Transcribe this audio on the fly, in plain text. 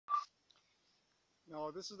Now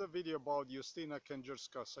this is the video about Justyna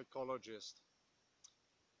kedzierska, psychologist.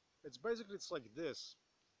 It's like this.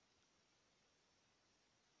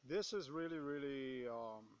 This is really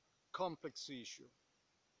complex issue.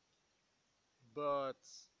 But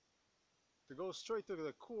to go straight to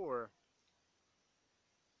the core,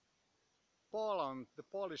 Poland, the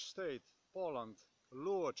Polish state, Poland,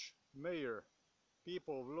 Lodz, mayor,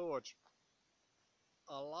 people of Lodz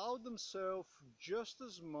allowed themselves just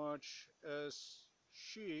as much as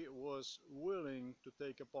she was willing to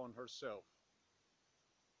take upon herself.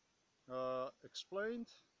 Explained,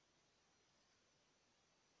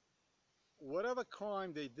 whatever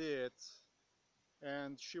crime they did,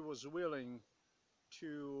 and she was willing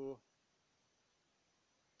to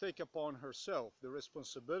take upon herself the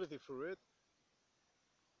responsibility for it.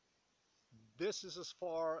 This is as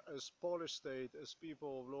far as Polish state as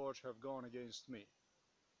people of Lodz have gone against me.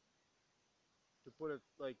 To put it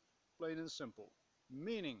like plain and simple.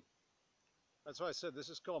 Meaning, that's why I said this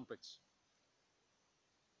is complex.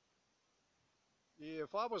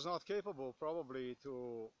 If I was not capable probably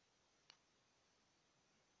to,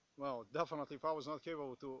 well, definitely if I was not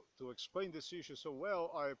capable to explain this issue so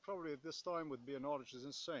well, I probably at this time would be acknowledged as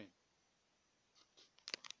insane.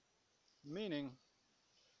 Meaning,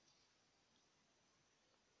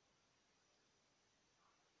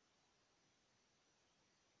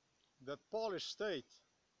 that Polish state,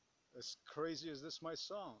 as crazy as this might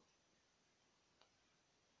sound,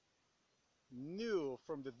 knew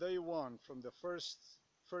from the day one, from the first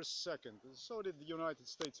second, and so did the United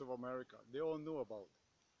States of America. They all knew about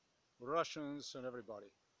it. Russians and everybody.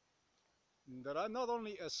 That I'm not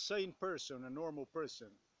only a sane person, a normal person,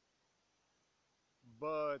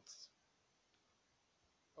 but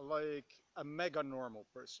like a mega normal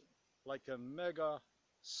person. Like a mega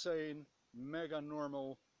sane, mega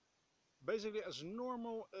normal, basically as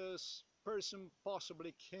normal as person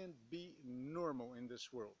possibly can be normal in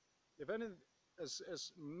this world. If any,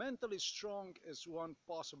 as mentally strong as one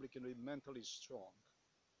possibly can be mentally strong.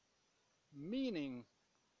 Meaning,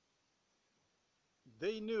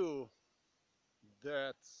 they knew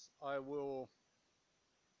that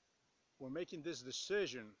when making this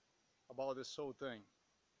decision about this whole thing,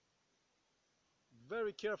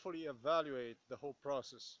 very carefully evaluate the whole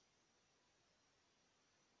process.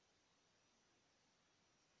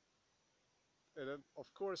 It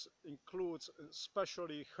of course includes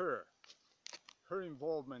especially her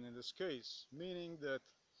involvement in this case, meaning that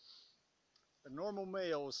normal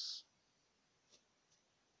males,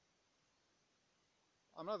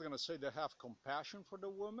 I'm not going to say they have compassion for the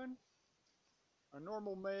woman.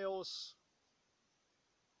 Normal males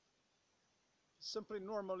simply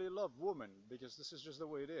normally love women because this is just the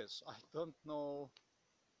way it is. I don't know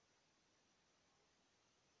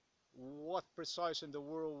what precise in the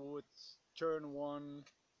world would turn one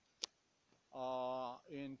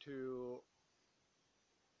into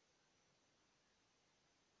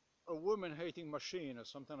a woman-hating machine or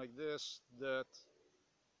something like this, that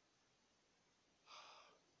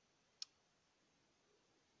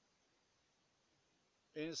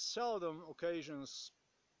in seldom occasions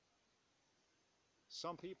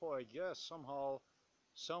some people, I guess, somehow,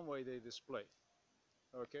 some way they display.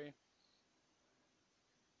 Okay?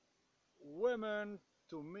 Women,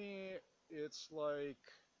 to me, it's like,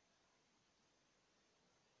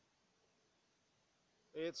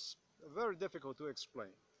 it's very difficult to explain.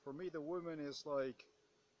 For me, the woman is like,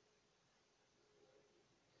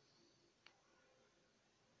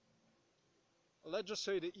 let's just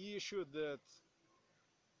say the issue that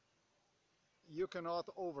you cannot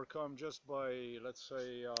overcome just by, let's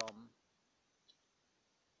say,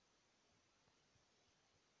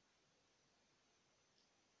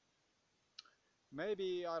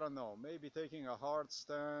 maybe, I don't know, maybe taking a hard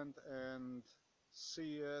stand and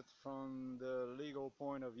see it from the legal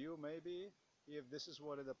point of view, maybe, if this is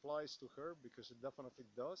what it applies to her, because it definitely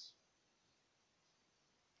does.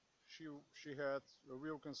 She had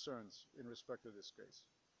real concerns in respect to this case.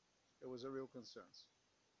 It was a real concerns.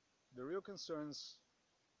 The real concerns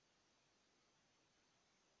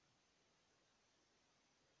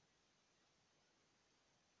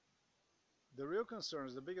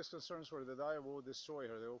the biggest concerns were that I will destroy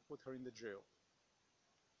her, they will put her in the jail.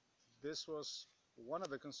 This was one of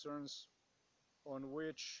the concerns on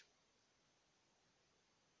which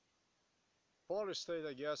Polish state,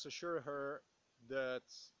 I guess, assured her that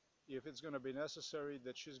if it's going to be necessary,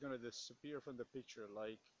 that she's going to disappear from the picture,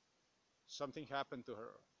 like something happened to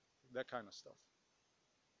her, that kind of stuff.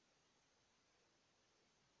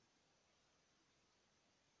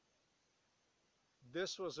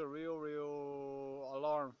 This was a real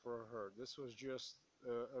alarm for her. This was just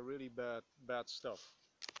a really bad stuff.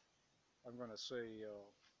 I'm gonna say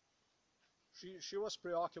she was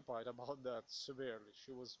preoccupied about that severely.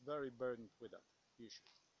 She was very burdened with that issue.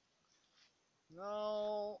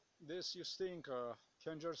 Now this Justyna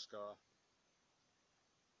kedzierska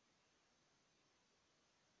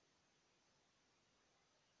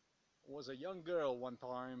was a young girl one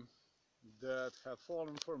time that had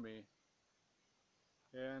fallen for me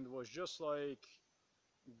and was just like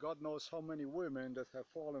God knows how many women that have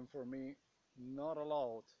fallen for me, not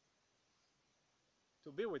allowed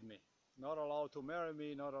to be with me, not allowed to marry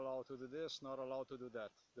me, not allowed to do this, not allowed to do that.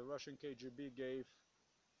 The Russian KGB gave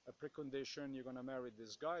a precondition: you're gonna marry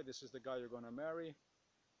this guy, this is the guy you're gonna marry,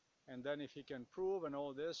 and then if he can prove and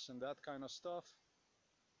all this and that kind of stuff,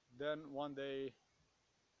 then one day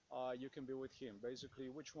you can be with him. Basically,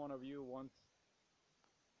 which one of you want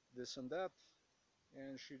this and that?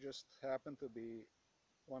 And she just happened to be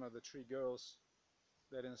one of the three girls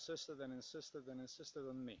that insisted and insisted and insisted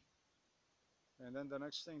on me. And then the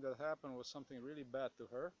next thing that happened was something really bad to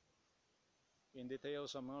her. In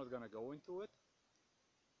details, I'm not gonna go into it.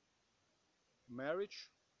 Marriage,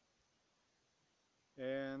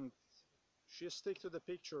 and she stick to the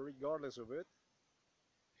picture regardless of it.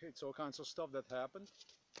 It's all kinds of stuff that happened.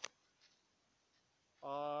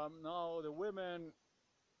 Now the women,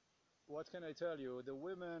 what can I tell you? The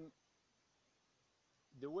women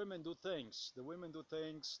do things. The women do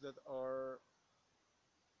things that are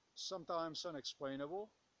sometimes unexplainable.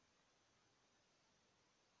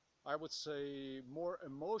 I would say more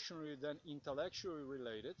emotionally than intellectually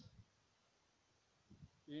related.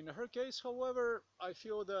 In her case, however, I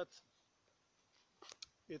feel that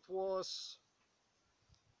it was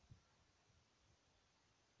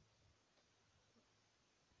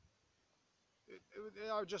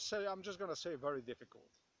I'm just gonna say very difficult.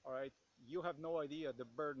 All right, you have no idea the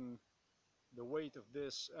burden, the weight of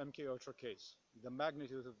this MK Ultra case, the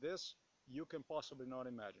magnitude of this, you can possibly not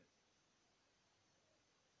imagine.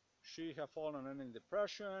 She had fallen in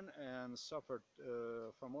depression and suffered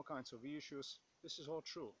from all kinds of issues. This is all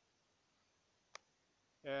true.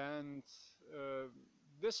 And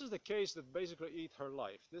this is the case that basically ate her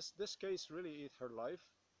life. This case really ate her life.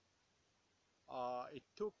 It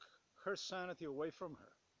took her sanity away from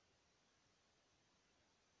her.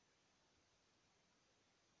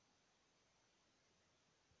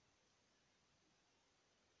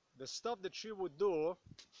 The stuff that she would do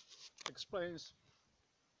explains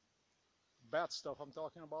bad stuff I'm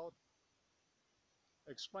talking about,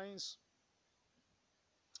 explains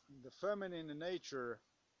the feminine nature.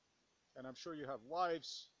 And I'm sure you have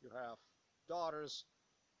wives, you have daughters,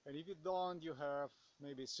 and if you don't, you have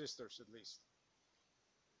maybe sisters at least.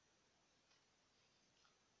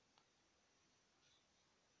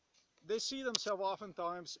 They see themselves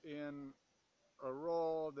oftentimes in a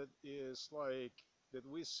role that is like, that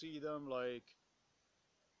we see them like,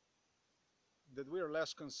 that we are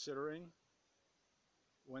less considering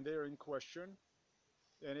when they are in question.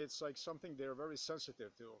 And it's like something they're very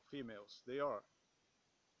sensitive to, females. They are.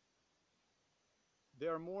 They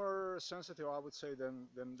are more sensitive, I would say, than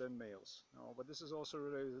males. No, but this is also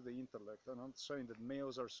related to the intellect. I'm not saying that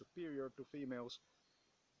males are superior to females.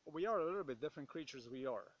 We are a little bit different creatures, we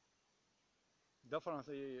are.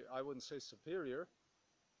 Definitely, I wouldn't say superior,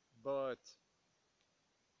 but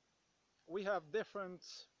we have different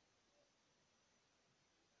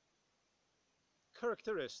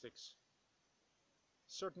characteristics.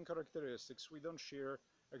 Certain characteristics. We don't share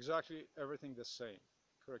exactly everything the same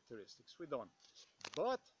characteristics. We don't.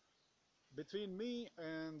 But between me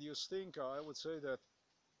and Justyna, I would say that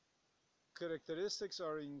characteristics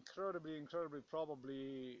are incredibly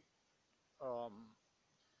probably.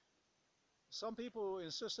 Some people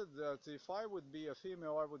insisted that if I would be a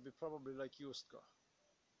female, I would be probably like Justyna.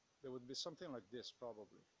 There would be something like this,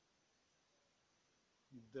 probably.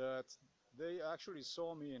 That they actually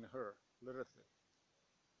saw me in her, literally.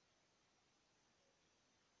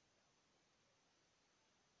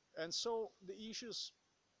 And so the issues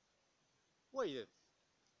waited.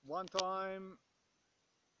 One time,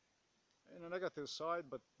 in a negative side,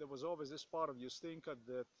 but there was always this part of Justyna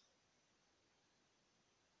that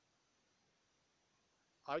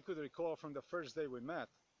I could recall from the first day we met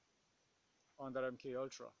on that MK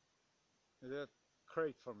Ultra. That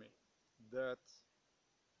craved for me, that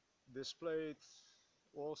displayed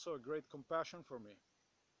also a great compassion for me,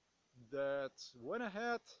 that went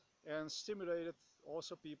ahead and stimulated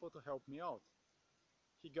also people to help me out.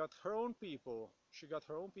 He got her own people, she got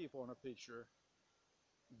her own people in a picture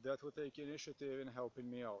that would take initiative in helping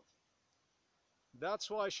me out. That's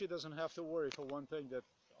why she doesn't have to worry, for one thing, that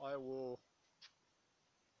I will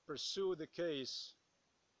pursue the case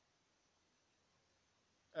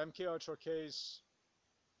MK Ultra case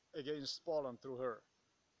against Poland through her.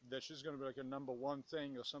 That she's going to be like a #1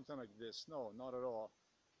 thing or something like this. No, not at all.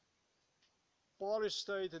 Polish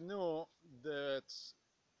state knew that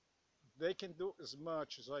they can do as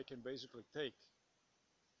much as I can basically take.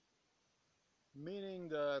 Meaning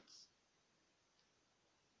that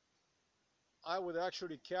I would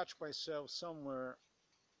actually catch myself somewhere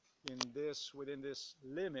in this, within this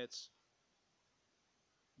limits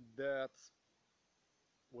that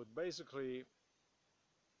would basically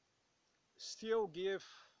still give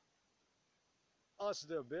us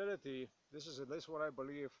the ability, this is at least what I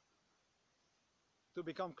believe, to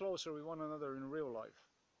become closer with one another in real life.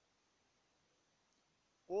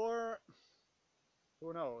 Or,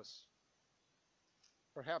 who knows,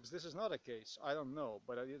 perhaps this is not a case, I don't know,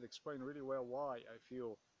 but I did explain really well why I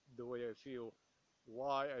feel the way I feel,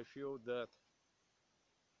 why I feel that,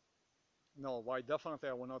 no, why definitely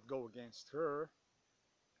I will not go against her,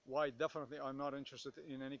 why definitely I'm not interested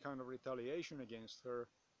in any kind of retaliation against her,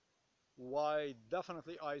 why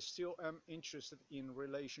definitely I still am interested in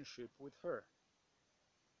relationship with her.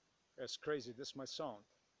 As crazy this might sound.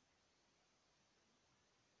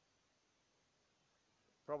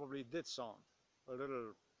 Probably did sound a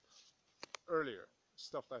little earlier,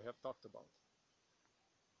 stuff that I have talked about.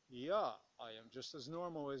 Yeah, I am just as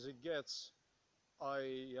normal as it gets.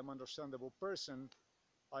 I am an understandable person.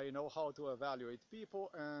 I know how to evaluate people,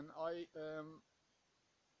 and I am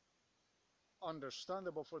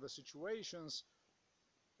understandable for the situations.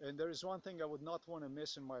 And there is one thing I would not want to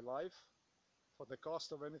miss in my life for the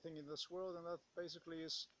cost of anything in this world, and that basically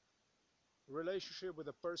is relationship with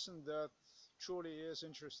a person that truly is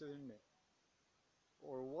interested in me,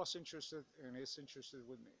 or was interested and is interested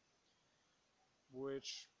with me,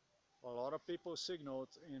 which a lot of people signaled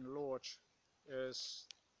in Lodz as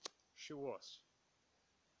she was.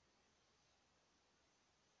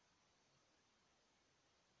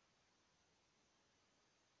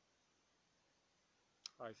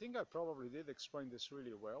 I think I probably did explain this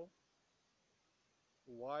really well,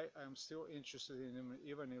 why I'm still interested in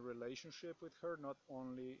even in relationship with her, not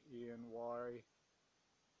only in why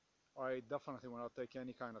I definitely will not take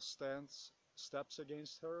any kind of steps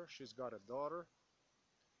against her. She's got a daughter,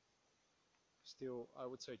 still I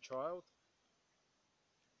would say child.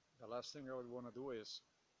 The last thing I would want to do is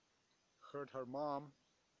hurt her mom,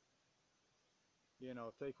 you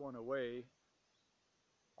know, take one away,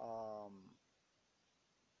 um,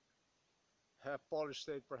 have Polish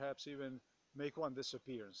state perhaps even make one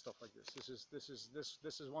disappear and stuff like this.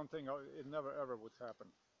 This is one thing. It never ever would happen.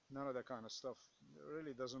 None of that kind of stuff. It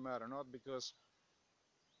really doesn't matter. Not because,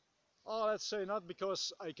 oh, let's say not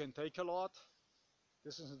because I can take a lot.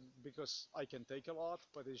 This isn't because I can take a lot,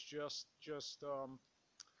 but it's just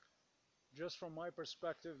from my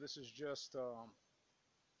perspective. This is just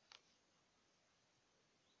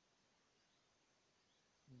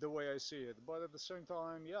the way I see it. But at the same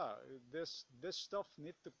time, yeah, this stuff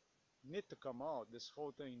need to come out. This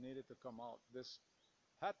whole thing needed to come out. This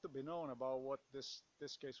had to be known about what this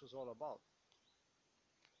case was all about.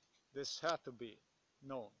 This had to be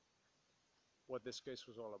known what this case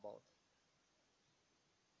was all about.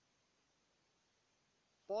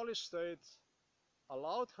 Polish state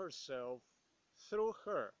allowed herself through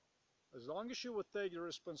her, as long as she would take the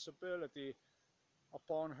responsibility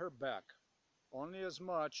upon her back, only as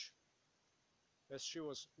much as she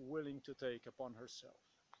was willing to take upon herself.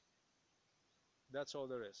 That's all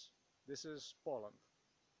there is. This is Poland.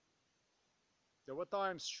 There were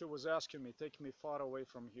times she was asking me, take me far away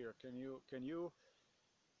from here. Can you,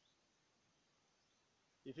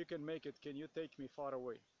 if you can make it, can you take me far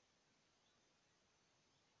away?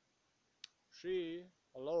 She,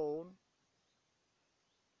 alone,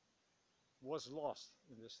 was lost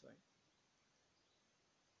in this thing.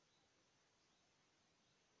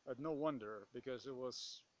 And no wonder, because it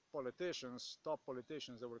was politicians, top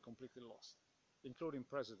politicians, that were completely lost, including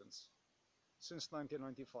presidents, since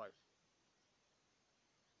 1995.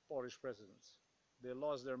 Polish presidents. They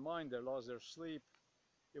lost their mind, they lost their sleep.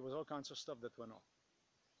 It was all kinds of stuff that went on.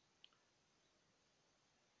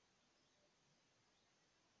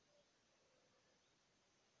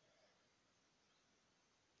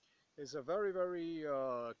 It's a very, very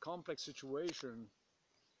complex situation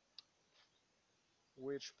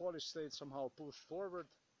which Polish state somehow pushed forward.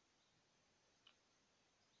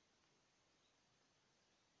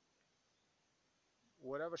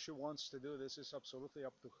 Whatever she wants to do, this is absolutely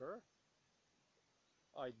up to her.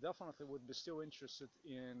 I definitely would be still interested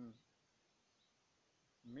in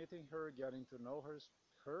meeting her, getting to know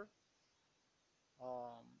her.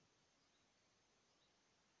 Um,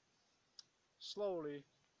 Slowly,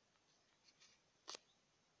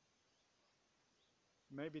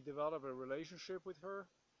 maybe develop a relationship with her,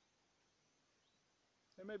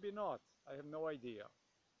 and maybe not. I have no idea.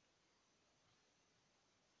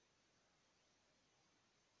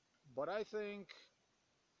 But I think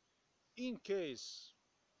in case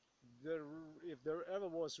there, if there ever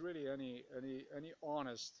was really any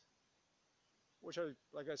honest, which I,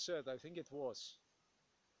 like I said, I think it was,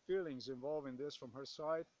 feelings involved in this from her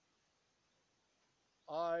side,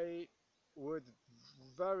 I would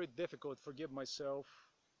very difficult forgive myself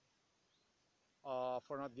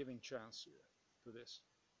for not giving chance to this,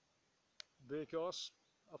 because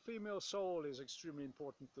a female soul is extremely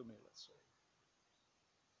important to me, let's say.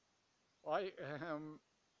 I am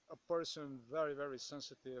a person very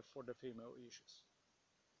sensitive for the female issues,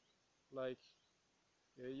 like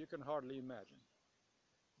you can hardly imagine,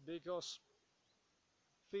 because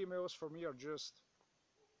females for me are just,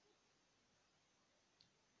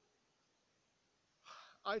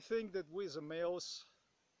 I think that we as males,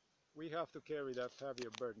 we have to carry that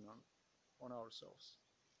heavier burden on ourselves.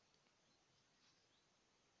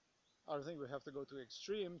 I don't think we have to go to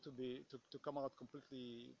extreme to come out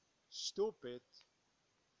completely stupid,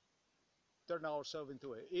 turn ourselves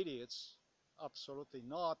into idiots. Absolutely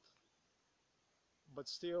not. But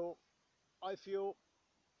still, I feel,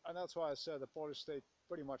 and that's why I said the Polish state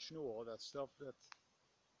pretty much knew all that stuff, that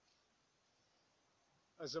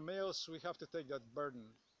as a males we have to take that burden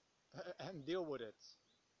and deal with it.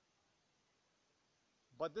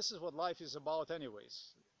 But this is what life is about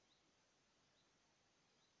anyways.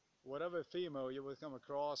 Whatever female you would come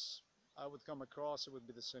across, I would come across, it would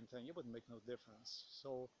be the same thing. It would make no difference.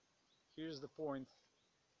 So here's the point.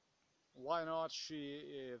 Why not she,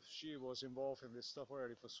 if she was involved in this stuff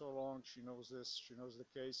already for so long, she knows this, she knows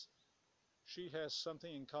the case, she has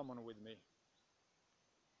something in common with me.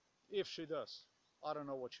 If she does. I don't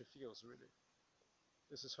know what she feels really.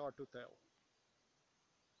 This is hard to tell.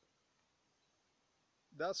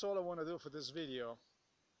 That's all I want to do for this video.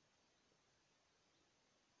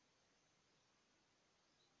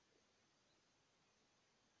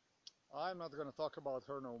 I'm not going to talk about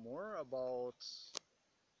her no more, about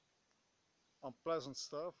unpleasant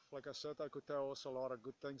stuff. Like I said, I could tell also a lot of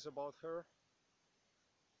good things about her,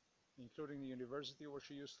 including the university where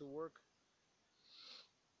she used to work.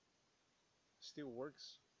 Still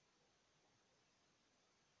works.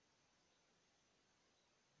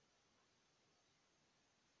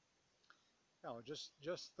 No,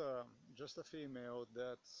 just a female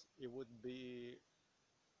that it would be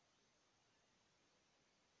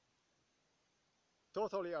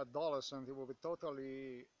totally adolescent. It would be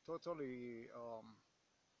totally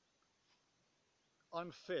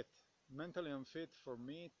unfit, mentally unfit for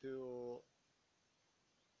me to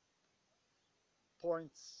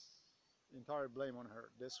point entire blame on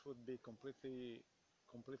her. This would be completely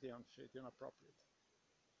unfit, inappropriate.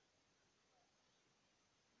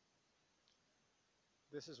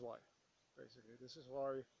 This is why, basically. This is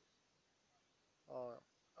why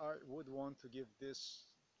I would want to give this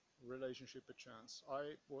relationship a chance.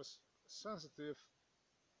 I was sensitive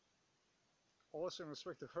also in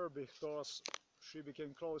respect to her because she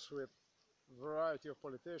became close with a variety of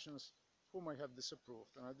politicians whom I have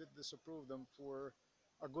disapproved, and I did disapprove them for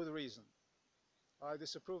a good reason. I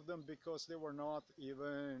disapproved them because they were not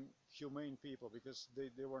even humane people, because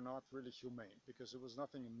they were not really humane, because there was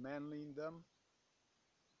nothing manly in them.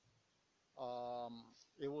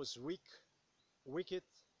 It was weak, wicked,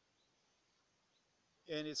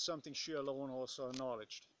 and it's something she alone also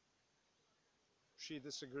acknowledged. She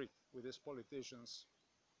disagreed with these politicians.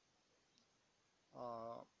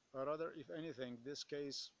 Rather, if anything, this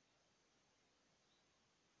case,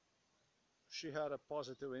 she had a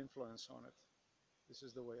positive influence on it. This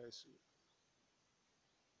is the way I see it.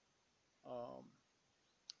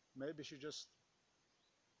 Maybe she just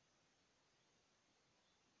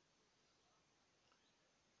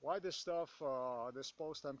why this stuff, this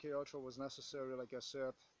post MK Ultra was necessary, like I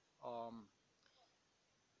said.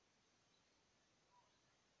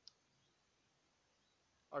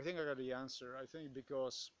 I think I got the answer. I think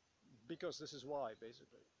because this is why,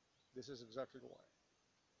 basically. This is exactly why.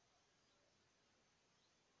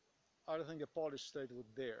 I don't think the Polish state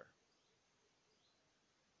would dare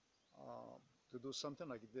to do something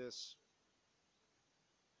like this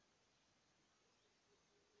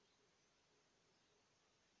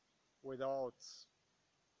without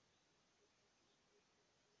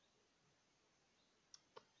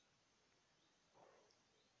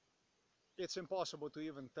it's impossible to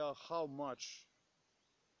even tell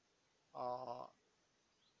uh,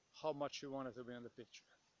 how much you wanted to be in the picture.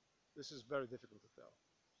 This is very difficult to tell.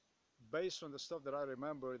 based on the stuff that I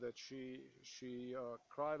remember, that she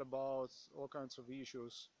cried about all kinds of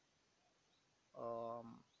issues,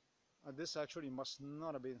 um, and this actually must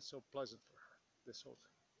not have been so pleasant for her, this whole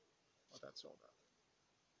thing. But that's all that.